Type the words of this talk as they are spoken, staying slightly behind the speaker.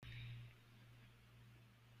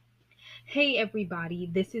Hey everybody,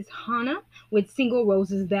 this is Hannah with Single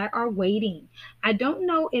Roses That Are Waiting. I don't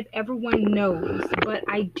know if everyone knows, but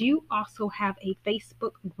I do also have a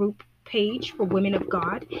Facebook group page for Women of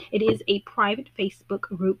God. It is a private Facebook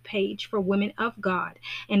group page for Women of God,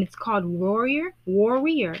 and it's called Warrior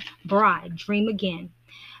Bride Dream Again.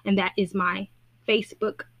 And that is my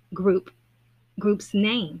Facebook group's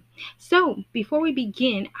name. So, before we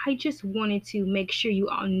begin, I just wanted to make sure you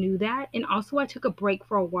all knew that. And also, I took a break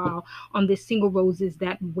for a while on this Single Roses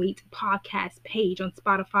That Wait podcast page on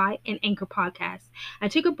Spotify and Anchor Podcasts. I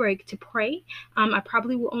took a break to pray. I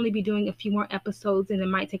probably will only be doing a few more episodes and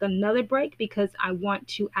then might take another break because I want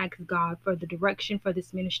to ask God for the direction for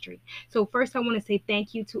this ministry. So, first, I want to say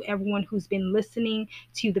thank you to everyone who's been listening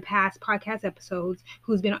to the past podcast episodes,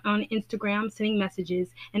 who's been on Instagram sending messages,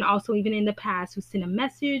 and also even in the past who sent a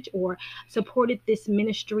message or supported this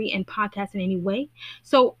ministry and podcast in any way.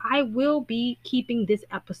 So I will be keeping this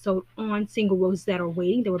episode on Single Roses That Are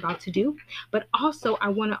Waiting that we're about to do. But also I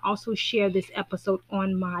want to also share this episode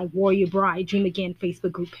on my Warrior Bride Dream Again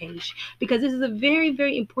Facebook group page because this is a very,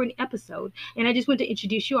 very important episode. And I just want to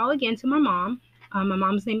introduce you all again to my mom. My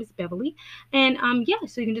mom's name is Beverly. And yeah,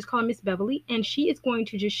 so you can just call her Miss Beverly. And she is going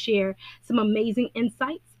to just share some amazing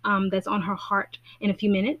insights that's on her heart in a few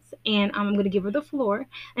minutes. And I'm going to give her the floor.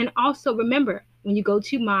 And also remember, when you go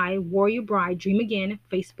to my Warrior Bride Dream Again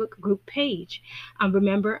Facebook group page,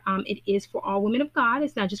 remember it is for all women of God.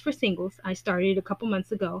 It's not just for singles. I started it a couple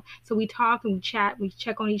months ago. So we talk and we chat, we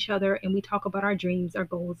check on each other, and we talk about our dreams, our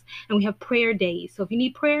goals, and we have prayer days. So if you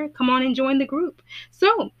need prayer, come on and join the group.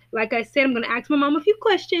 So, like I said, I'm going to ask my mom a few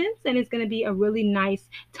questions, and it's going to be a really nice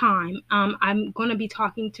time. I'm going to be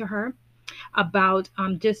talking to her about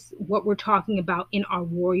just what we're talking about in our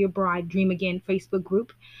Warrior Bride Dream Again Facebook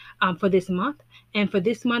group for this month. And for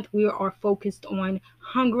this month, we are focused on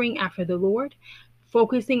hungering after the Lord,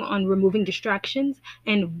 focusing on removing distractions,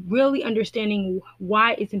 and really understanding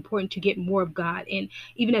why it's important to get more of God. And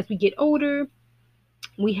even as we get older,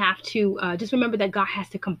 we have to just remember that God has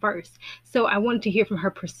to come first. So I wanted to hear from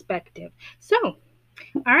her perspective. So,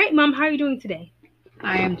 all right, Mom, how are you doing today?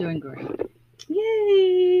 I am doing great.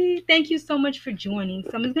 Yay! Thank you so much for joining.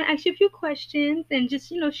 So I'm just gonna ask you a few questions and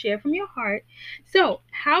just share from your heart. So,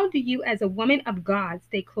 how do you, as a woman of God,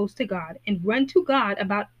 stay close to God and run to God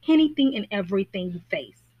about anything and everything you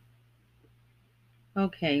face?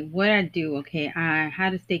 Okay, what I do, I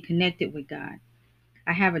how to stay connected with God.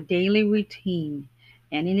 I have a daily routine,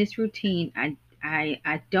 and in this routine,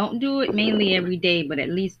 I don't do it mainly every day, but at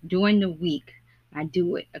least during the week, I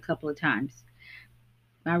do it a couple of times.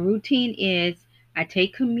 My routine is I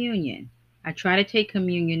take communion. I try to take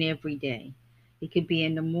communion every day. It could be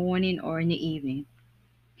in the morning or in the evening.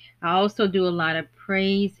 I also do a lot of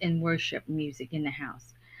praise and worship music in the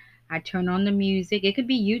house. I turn on the music. It could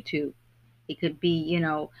be YouTube. It could be,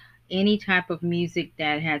 any type of music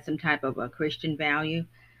that has some type of a Christian value.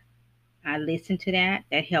 I listen to that.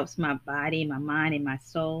 That helps my body, my mind, and my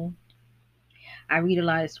soul. I read a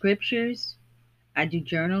lot of scriptures. I do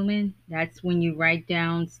journaling. That's when you write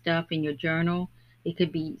down stuff in your journal. It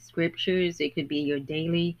could be scriptures. It could be your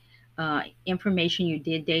daily information you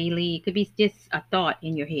did daily. It could be just a thought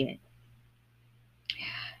in your head.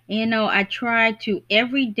 I try to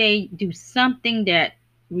every day do something that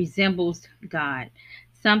resembles God,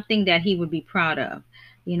 something that He would be proud of.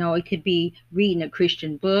 It could be reading a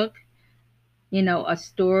Christian book, a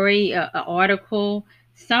story, a article,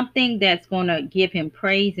 something that's going to give Him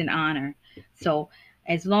praise and honor. So,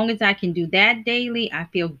 as long as I can do that daily, I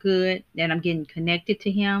feel good that I'm getting connected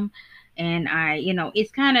to Him. And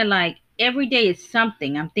it's kind of like every day is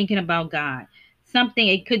something. I'm thinking about God. Something,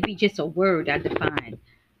 it could be just a word I define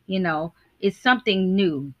you know it's something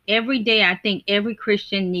new every day. I think every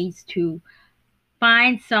Christian needs to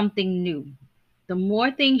find something new. The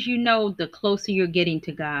more things you know, the closer you're getting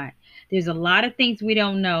to God. There's a lot of things we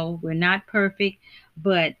don't know. We're not perfect,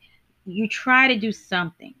 but you try to do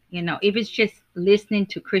something. If it's just listening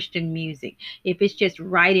to Christian music, if it's just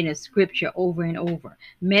writing a scripture over and over,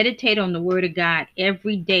 meditate on the word of God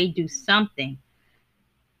every day. Do something,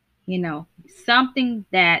 something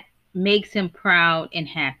that makes Him proud and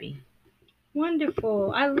happy.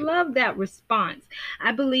 Wonderful. I love that response.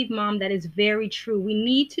 I believe, Mom, that is very true. We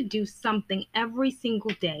need to do something every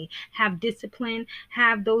single day, have discipline,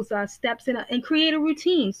 have those steps, and create a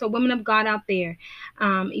routine. So, women of God out there,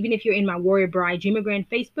 even if you're in my Warrior Bride Dream Grand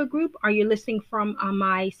Facebook group or you're listening from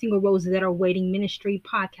my Single Roses That Are Waiting Ministry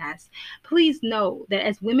podcast, please know that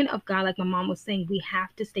as women of God, like my mom was saying, we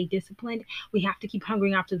have to stay disciplined. We have to keep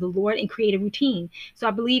hungering after the Lord and create a routine. So,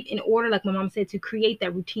 I believe in order, like my mom said, to create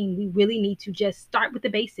that routine, we really need to just start with the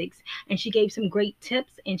basics. And she gave some great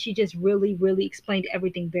tips, and she just really, really explained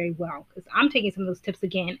everything very well. Because I'm taking some of those tips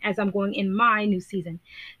again as I'm going in my new season.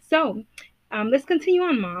 So let's continue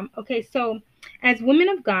on, Mom. Okay, so as women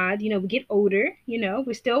of God, we get older.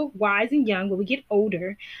 We're still wise and young, but we get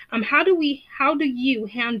older. How do you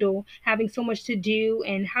handle having so much to do,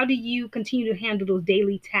 and how do you continue to handle those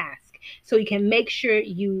daily tasks so you can make sure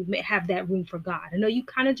you have that room for God? I know you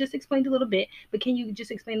kind of just explained a little bit, but can you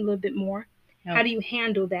just explain a little bit more? How do you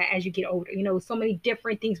handle that as you get older? So many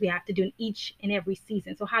different things we have to do in each and every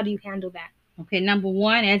season. So how do you handle that? Okay, number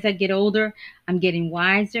one, as I get older, I'm getting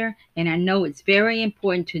wiser, and I know it's very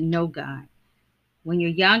important to know God. When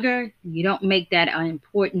you're younger, you don't make that an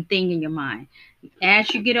important thing in your mind.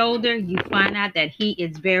 As you get older, you find out that He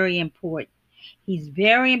is very important. He's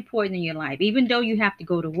very important in your life. Even though you have to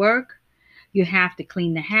go to work, you have to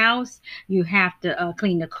clean the house, you have to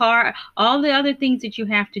clean the car, all the other things that you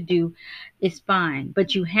have to do is fine.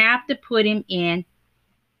 But you have to put Him in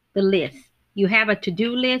the list. You have a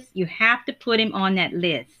to-do list, you have to put Him on that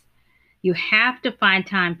list. You have to find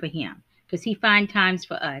time for Him because He finds times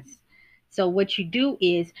for us. So what you do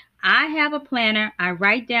is, I have a planner. I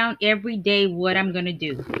write down every day what I'm going to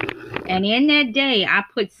do. And in that day, I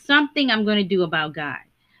put something I'm going to do about God.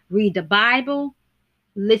 Read the Bible,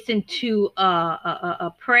 listen to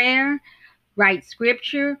a prayer, write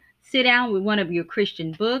scripture, sit down with one of your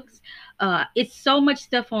Christian books. It's so much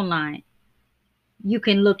stuff online. You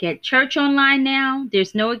can look at church online now.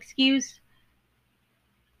 There's no excuse.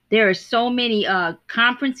 There are so many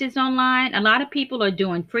conferences online. A lot of people are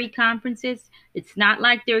doing free conferences. It's not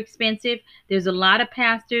like they're expensive. There's a lot of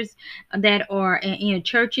pastors that are in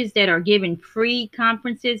churches that are giving free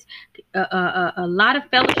conferences. A lot of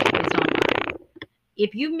fellowship is online.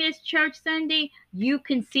 If you miss church Sunday, you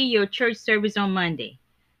can see your church service on Monday.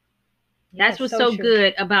 That's what's so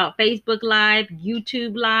good about Facebook Live,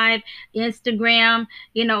 YouTube Live, Instagram.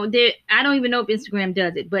 I don't even know if Instagram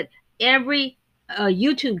does it, but every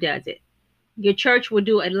YouTube does it. Your church will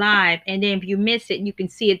do it live, and then if you miss it, you can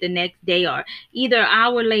see it the next day or either an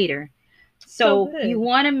hour later. So you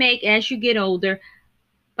want to make, as you get older,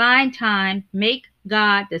 find time, make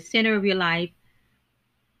God the center of your life.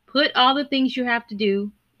 Put all the things you have to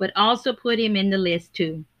do, but also put Him in the list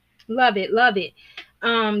too. Love it, love it.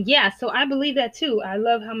 Yeah, so I believe that too. I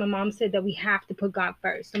love how my mom said that we have to put God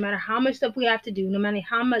first. No matter how much stuff we have to do, no matter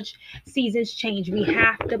how much seasons change, we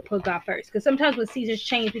have to put God first. Because sometimes when seasons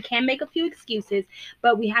change, we can make a few excuses,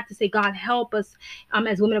 but we have to say, God, help us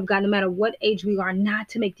as women of God, no matter what age we are, not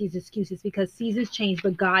to make these excuses, because seasons change,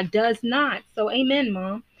 but God does not. So amen,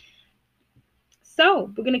 Mom.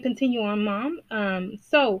 So we're going to continue on, Mom.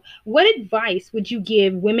 So what advice would you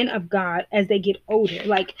give women of God as they get older?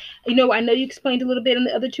 Like, I know you explained a little bit on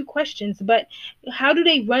the other two questions, but how do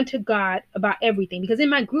they run to God about everything? Because in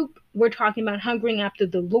my group, we're talking about hungering after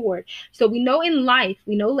the Lord. So we know in life,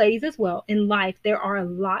 we know ladies as well, in life, there are a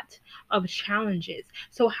lot of challenges.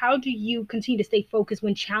 So how do you continue to stay focused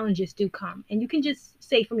when challenges do come? And you can just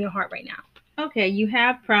say from your heart right now. Okay, you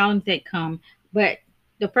have problems that come, but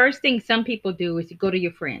the first thing some people do is you go to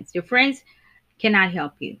your friends. Your friends cannot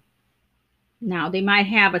help you. Now, they might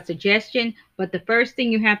have a suggestion, but the first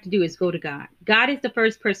thing you have to do is go to God. God is the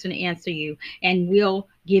first person to answer you and will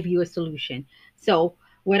give you a solution. So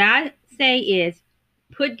what I say is,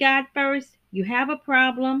 put God first. You have a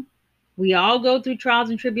problem. We all go through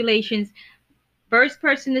trials and tribulations. First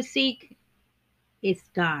person to seek is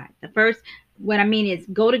God. What I mean is,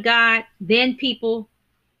 go to God, then people,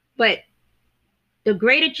 but the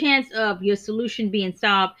greater chance of your solution being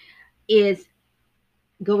solved is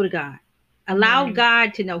go to God. Allow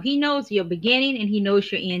God to know. He knows your beginning and He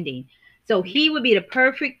knows your ending. So He would be the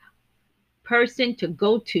perfect person to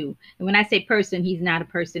go to. And when I say person, He's not a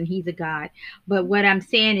person, He's a God. But what I'm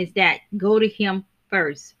saying is that go to Him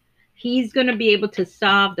first. He's going to be able to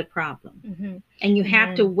solve the problem. Mm-hmm. And you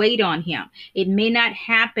have to wait on Him. It may not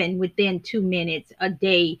happen within 2 minutes, a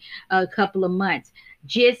day, a couple of months.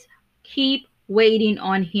 Just keep waiting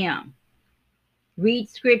on Him. Read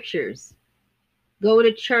scriptures. Go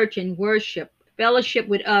to church and worship. Fellowship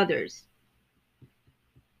with others.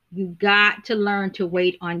 You got to learn to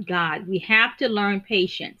wait on God. We have to learn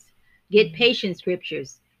patience. Get patience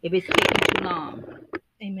scriptures if it's taking too long.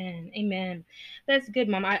 Amen. Amen. That's good,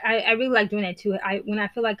 Mom. I really like doing that too. When I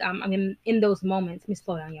feel like I'm in those moments, let me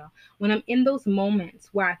slow down, y'all. When I'm in those moments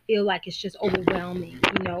where I feel like it's just overwhelming,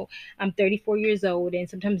 I'm 34 years old, and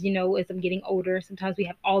sometimes, as I'm getting older, sometimes we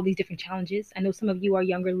have all these different challenges. I know some of you are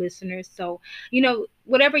younger listeners, so,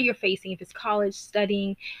 whatever you're facing, if it's college,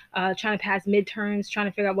 studying, trying to pass midterms, trying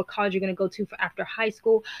to figure out what college you're going to go to for after high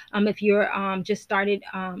school, if you're just started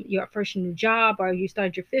your first new job, or you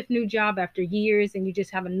started your fifth new job after years and you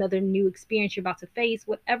just have another new experience you're about to face,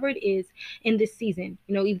 whatever it is in this season,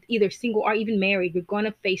 either single or even married, you're going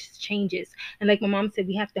to face changes. And like my mom said,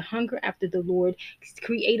 we have to hunger after the Lord,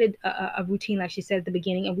 create a routine, like she said at the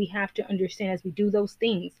beginning, and we have to understand as we do those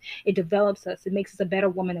things, it develops us, it makes us a better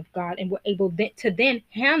woman of God, and we're able to then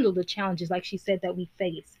handle the challenges, like she said, that we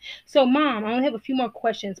face. So, Mom, I only have a few more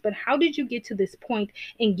questions, but how did you get to this point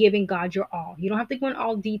in giving God your all? You don't have to go in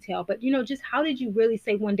all detail, but just how did you really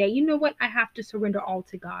say one day, you know what, I have to surrender all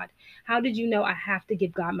to God? How did you know I have to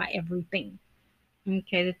give God my everything?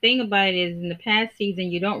 Okay, the thing about it is, in the past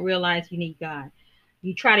season, you don't realize you need God.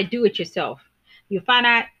 You try to do it yourself. You find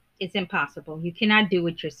out it's impossible. You cannot do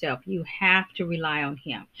it yourself. You have to rely on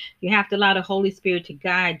Him. You have to allow the Holy Spirit to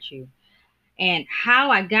guide you. And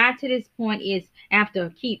how I got to this point is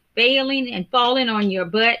after keep failing and falling on your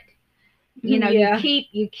butt. You Yeah.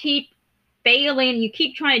 keep failing. You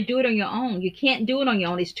keep trying to do it on your own. You can't do it on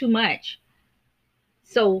your own. It's too much.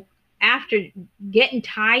 So after getting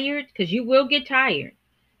tired, because you will get tired,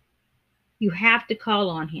 you have to call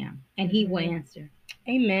on Him, and He will answer.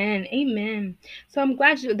 Amen. Amen. So I'm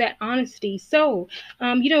glad you that honesty. So,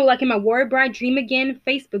 like in my Word Bride Dream Again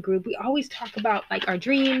Facebook group, we always talk about like our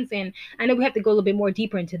dreams, and I know we have to go a little bit more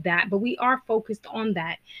deeper into that, but we are focused on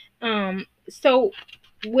that. So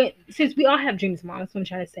since we all have dreams, Mom, that's what I'm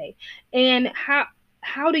trying to say. And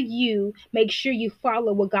how do you make sure you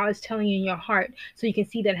follow what God is telling you in your heart so you can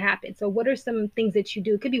see that happen? So what are some things that you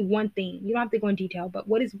do? It could be one thing. You don't have to go in detail, but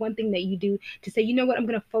what is one thing that you do to say, you know what, I'm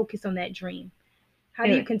going to focus on that dream? How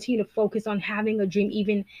do you continue to focus on having a dream,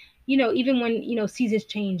 even when seasons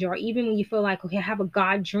change, or even when you feel like, okay, I have a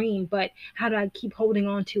God dream, but how do I keep holding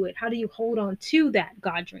on to it? How do you hold on to that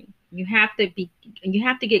God dream? You have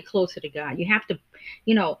to get closer to God. You have to,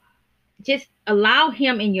 just allow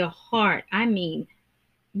Him in your heart. I mean,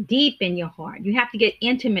 deep in your heart. You have to get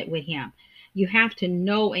intimate with Him. You have to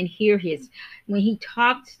know and hear when He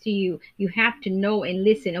talks to you, you have to know and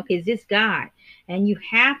listen. Okay, is this God? And you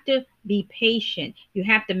have to be patient. You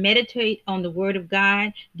have to meditate on the Word of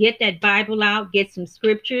God. Get that Bible out, get some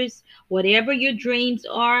scriptures. Whatever your dreams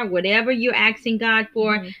are, whatever you're asking God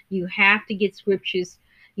for, you have to get scriptures,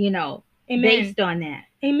 Amen. based on that.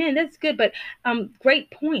 Amen. That's good. But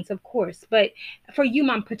great points, of course. But for you,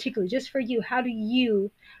 Mom, particularly, just for you, how do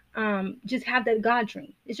you just have that God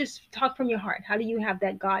dream? It's just talk from your heart. How do you have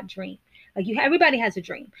that God dream? Like everybody has a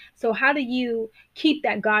dream. So how do you keep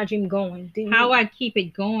that God dream going? How I keep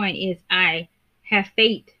it going is I have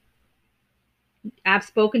faith. I've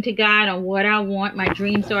spoken to God on what I want. My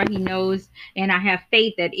dreams are, He knows, and I have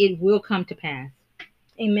faith that it will come to pass.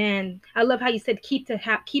 Amen. I love how you said keep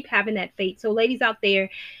having that faith. So ladies out there,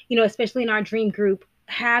 especially in our dream group,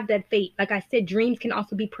 have that faith. Like I said, dreams can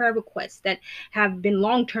also be prayer requests that have been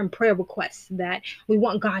long-term prayer requests that we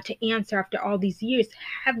want God to answer after all these years.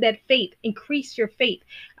 Have that faith. Increase your faith.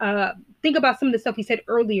 Think about some of the stuff we said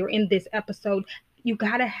earlier in this episode. You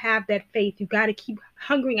got to have that faith. You got to keep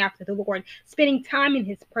hungering after the Lord, spending time in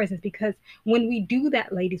His presence, because when we do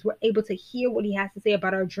that, ladies, we're able to hear what He has to say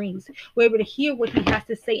about our dreams. We're able to hear what He has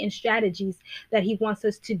to say in strategies that He wants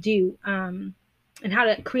us to do, and how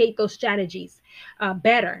to create those strategies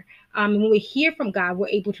better. When we hear from God, we're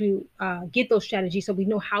able to get those strategies so we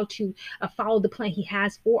know how to follow the plan He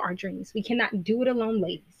has for our dreams. We cannot do it alone,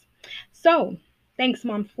 ladies. So, thanks,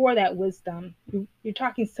 Mom, for that wisdom. You're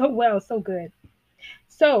talking so well, so good.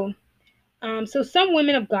 So some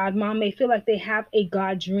women of God, Mom, may feel like they have a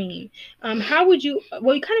God dream. How would you?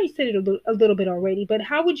 Well, you kind of said it a little bit already, but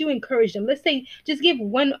how would you encourage them? Let's say, just give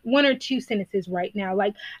one or two sentences right now.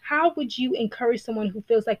 Like, how would you encourage someone who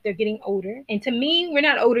feels like they're getting older? And to me, we're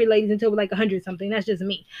not older, ladies, until we're like 100 something. That's just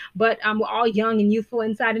me. But we're all young and youthful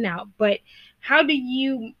inside and out. But how do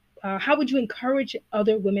you? How would you encourage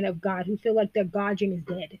other women of God who feel like their God dream is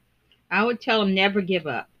dead? I would tell them never give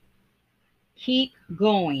up. Keep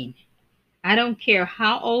going. I don't care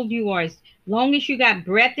how old you are. As long as you got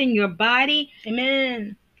breath in your body,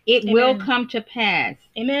 Amen. It Amen. will come to pass.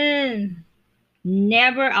 Amen.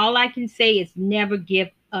 Never, all I can say is never give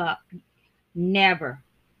up. Never.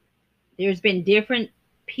 There's been different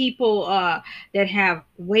people that have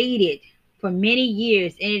waited for many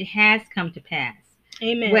years, and it has come to pass.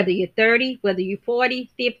 Amen. Whether you're 30, whether you're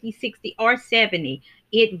 40, 50, 60, or 70,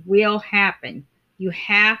 it will happen. You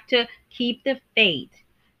have to keep the faith.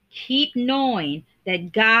 Keep knowing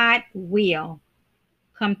that God will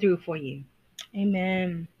come through for you.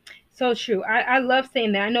 Amen. So true. I love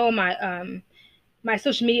saying that. I know my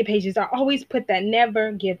social media pages, I always put that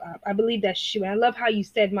never give up. I believe that's true. And I love how you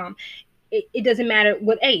said, Mom, it doesn't matter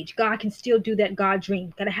what age. God can still do that God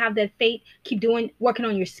dream. Gotta have that faith. Keep doing, working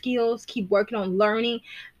on your skills. Keep working on learning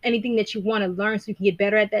anything that you want to learn so you can get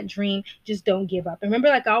better at that dream. Just don't give up. And remember,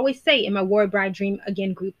 like I always say in my Word Bride Dream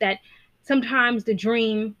Again group, that sometimes the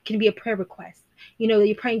dream can be a prayer request. You know,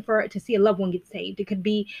 you're praying for to see a loved one get saved. It could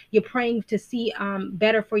be you're praying to see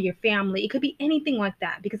better for your family. It could be anything like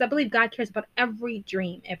that, because I believe God cares about every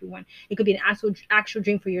dream, everyone. It could be an actual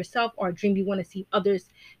dream for yourself, or a dream you want to see others,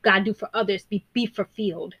 God do for others, be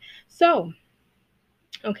fulfilled. So,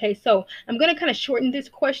 okay, so I'm going to kind of shorten this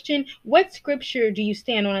question. What scripture do you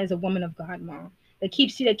stand on as a woman of God, Mom? That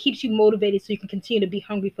keeps you motivated so you can continue to be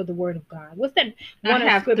hungry for the word of God. What's that I one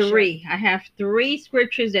have scripture? three. I have three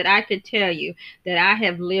scriptures that I could tell you that I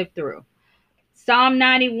have lived through. Psalm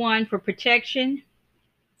 91 for protection.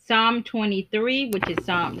 Psalm 23, which is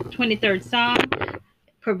Psalm 23rd Psalm,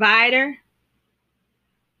 provider.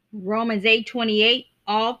 Romans 8:28.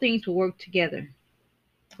 All things will work together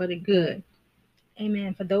for the good. Good.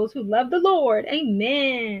 Amen. For those who love the Lord.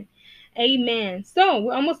 Amen. Amen. So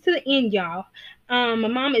we're almost to the end, y'all. My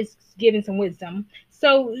mom is giving some wisdom.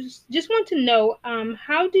 So just want to know,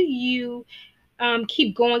 how do you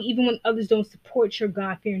keep going even when others don't support your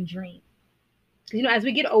God-fearing dream? Because as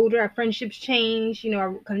we get older, our friendships change,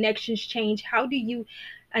 our connections change. How do you,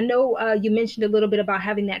 I know you mentioned a little bit about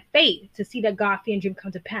having that faith to see that God-fearing dream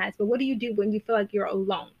come to pass, but what do you do when you feel like you're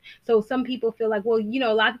alone? So some people feel like, well,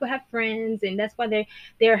 a lot of people have friends, and that's why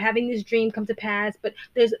they're having this dream come to pass, but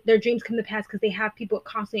their dreams come to pass because they have people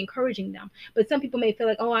constantly encouraging them. But some people may feel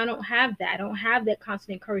like, oh, I don't have that. I don't have that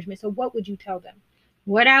constant encouragement. So what would you tell them?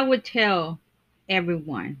 What I would tell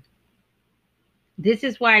everyone, this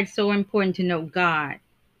is why it's so important to know God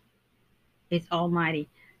is almighty.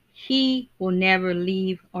 He will never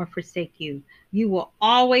leave or forsake you. You will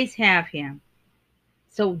always have him.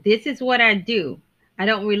 So this is what I do. I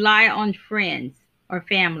don't rely on friends or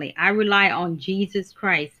family. I rely on Jesus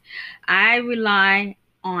Christ. I rely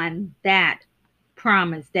on that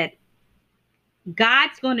promise that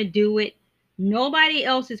God's going to do it. Nobody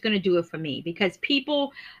else is going to do it for me, because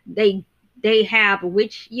people, they have,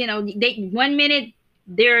 which, they 1 minute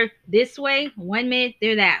they're this way, 1 minute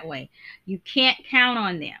they're that way. You can't count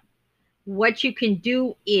on them. What you can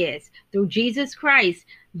do is through Jesus Christ,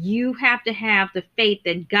 you have to have the faith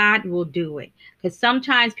that God will do it. Because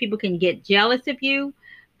sometimes people can get jealous of you.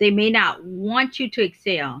 They may not want you to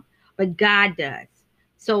excel, but God does.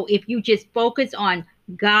 So if you just focus on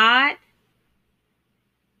God,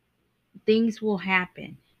 things will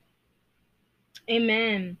happen.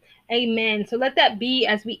 Amen. Amen. So let that be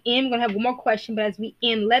as we end. We're gonna have one more question, but as we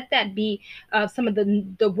end, let that be some of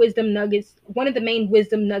the wisdom nuggets. One of the main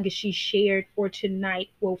wisdom nuggets she shared for tonight.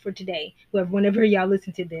 Well, for today, whenever y'all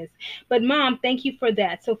listen to this. But Mom, thank you for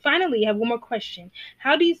that. So finally, I have one more question.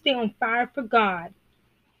 How do you stay on fire for God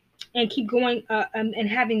and keep going and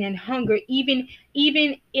having that hunger even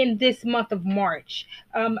in this month of March?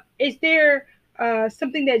 Is there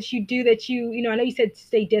something that you do that I know you said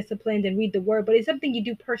stay disciplined and read the word, but it's something you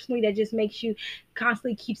do personally that just makes you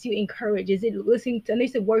constantly keeps you encouraged? Is it listening to, I know you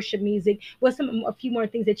said worship music? What's a few more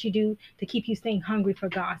things that you do to keep you staying hungry for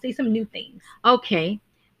God? Say some new things. Okay,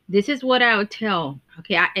 this is what I would tell.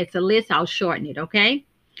 Okay, it's a list. I'll shorten it. Okay,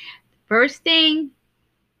 first thing,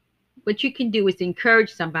 what you can do is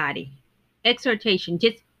encourage somebody. Exhortation,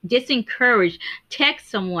 just encourage. Text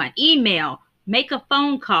someone, email, make a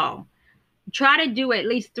phone call. Try to do at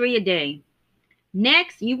least 3 a day.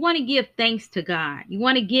 Next, you want to give thanks to God. You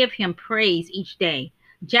want to give him praise each day.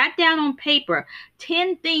 Jot down on paper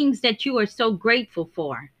 10 things that you are so grateful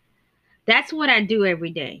for. That's what I do every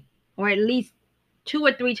day, or at least 2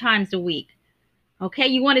 or 3 times a week. Okay,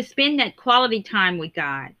 you want to spend that quality time with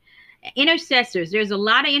God. Intercessors, there's a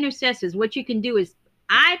lot of intercessors. What you can do is,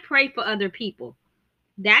 I pray for other people.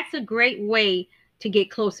 That's a great way to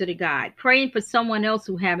get closer to God. Praying for someone else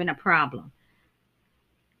who having a problem.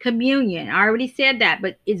 Communion, I already said that,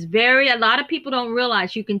 but a lot of people don't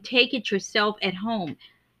realize you can take it yourself at home.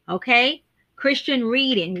 Okay, Christian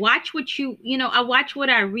reading, watch I watch what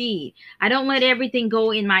I read. I don't let everything go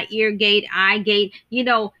in my ear gate, eye gate.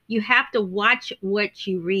 You have to watch what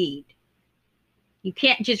you read. You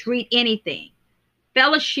can't just read anything.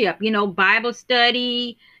 Fellowship, Bible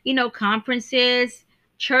study, conferences,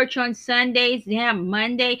 church on Sundays,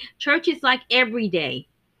 Monday. Church is like every day.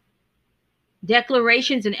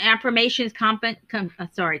 Declarations and affirmations,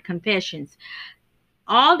 confessions.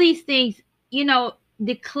 All these things,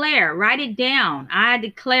 declare, write it down. I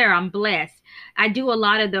declare I'm blessed. I do a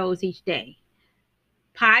lot of those each day.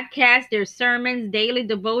 podcasts, their sermons, daily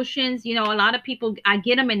devotions. A lot of people, I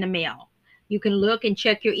get them in the mail. You can look and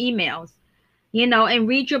check your emails, and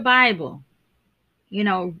read your Bible.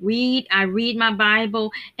 I read my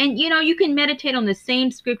Bible, and you can meditate on the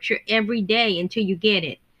same scripture every day until you get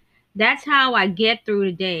it. That's how I get through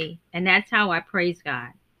the day, and that's how I praise God.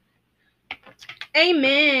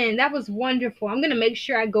 Amen. That was wonderful. I'm going to make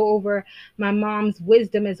sure I go over my mom's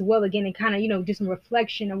wisdom as well again and kind of, do some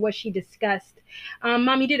reflection on what she discussed.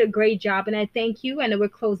 Mom, you did a great job, and I thank you. I know we're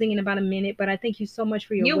closing in about a minute, but I thank you so much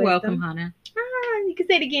for your You're wisdom. welcome, Hannah. You can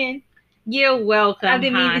say it again. You're welcome, I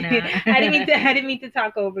didn't mean Hannah. I didn't mean to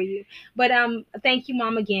talk over you. But thank you,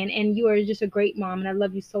 Mom, again. And you are just a great mom, and I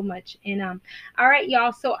love you so much. And all right,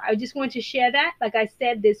 y'all. So I just wanted to share that. Like I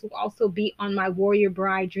said, this will also be on my Warrior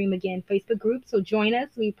Bride Dream Again Facebook group. So join us.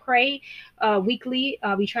 We pray weekly.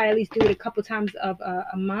 We try to at least do it a couple times of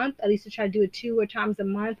a month. At least we try to do it 2 times a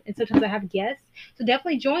month. And sometimes I have guests. So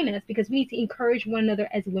definitely join us because we need to encourage one another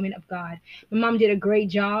as women of God. My mom did a great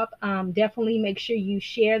job. Definitely make sure you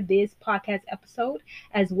share this podcast episode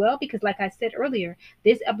as well, because like I said earlier,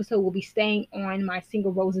 this episode will be staying on my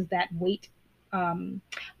Single Roses That Wait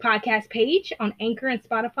podcast page on Anchor and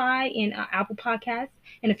Spotify and Apple Podcasts,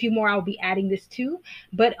 and a few more I'll be adding this to.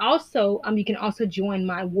 But also, you can also join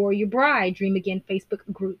my Warrior Bride Dream Again Facebook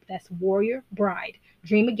group. That's Warrior Bride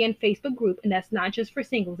Dream Again Facebook group, and that's not just for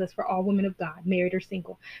singles. That's for all women of God, married or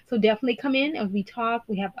single. So definitely come in and we talk.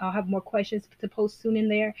 I'll have more questions to post soon in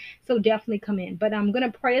there. So definitely come in. But I'm gonna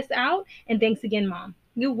pray us out, and thanks again, Mom.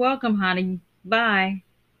 You're welcome, honey. Bye.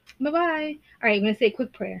 Bye-bye. All right, I'm going to say a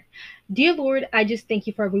quick prayer. Dear Lord, I just thank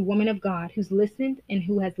you for every woman of God who's listened and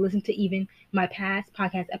who has listened to even my past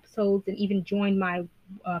podcast episodes and even joined my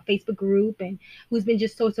Facebook group and who's been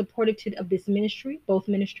just so supportive of this ministry, both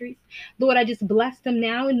ministries. Lord, I just bless them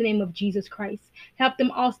now in the name of Jesus Christ. Help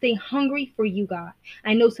them all stay hungry for you, God.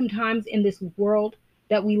 I know sometimes in this world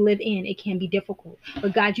that we live in, it can be difficult.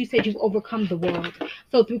 But God, you said you've overcome the world.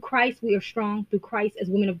 So through Christ, we are strong. Through Christ, as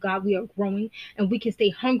women of God, we are growing. And we can stay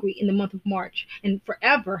hungry in the month of March and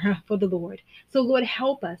forever for the Lord. So Lord,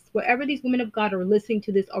 help us. Wherever these women of God are listening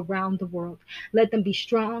to this around the world, let them be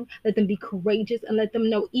strong. Let them be courageous. And let them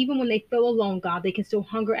know even when they feel alone, God, they can still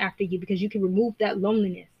hunger after you because you can remove that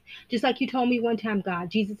loneliness. Just like you told me one time, God,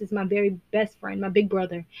 Jesus is my very best friend, my big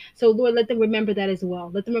brother. So, Lord, let them remember that as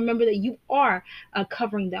well. Let them remember that you are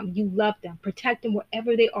covering them. You love them. Protect them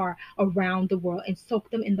wherever they are around the world and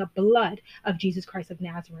soak them in the blood of Jesus Christ of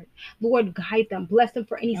Nazareth. Lord, guide them. Bless them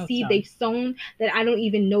for any seed they've sown that I don't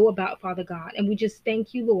even know about, Father God. And we just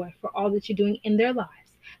thank you, Lord, for all that you're doing in their lives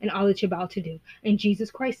and all that you're about to do. In Jesus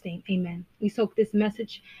Christ's name, amen. We soak this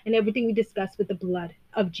message and everything we discussed with the blood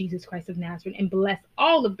of Jesus Christ of Nazareth and bless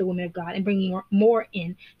all of the women of God and bring more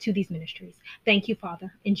in to these ministries. Thank you,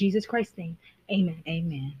 Father. In Jesus Christ's name, amen.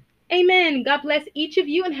 Amen. Amen. God bless each of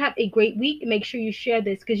you and have a great week. Make sure you share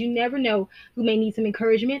this because you never know who may need some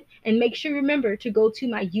encouragement. And make sure you remember to go to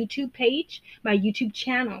my YouTube page, my YouTube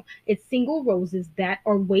channel. It's Single Roses That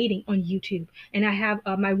Are Waiting on YouTube. And I have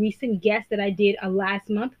my recent guest that I did last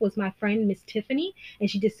month was my friend Miss Tiffany, and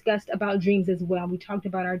she discussed about dreams as well. We talked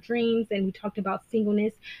about our dreams and we talked about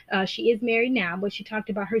singleness. She is married now, but she talked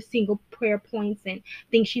about her single prayer points and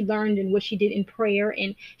things she learned and what she did in prayer.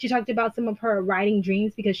 And she talked about some of her writing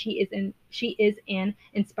dreams because she is an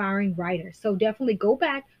inspiring writer. So definitely go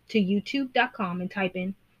back to youtube.com and type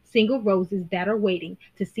in Single Roses That Are Waiting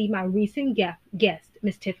to see my recent guest,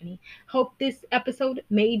 Miss Tiffany. Hope this episode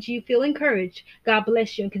made you feel encouraged. God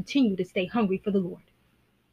bless you and continue to stay hungry for the Lord.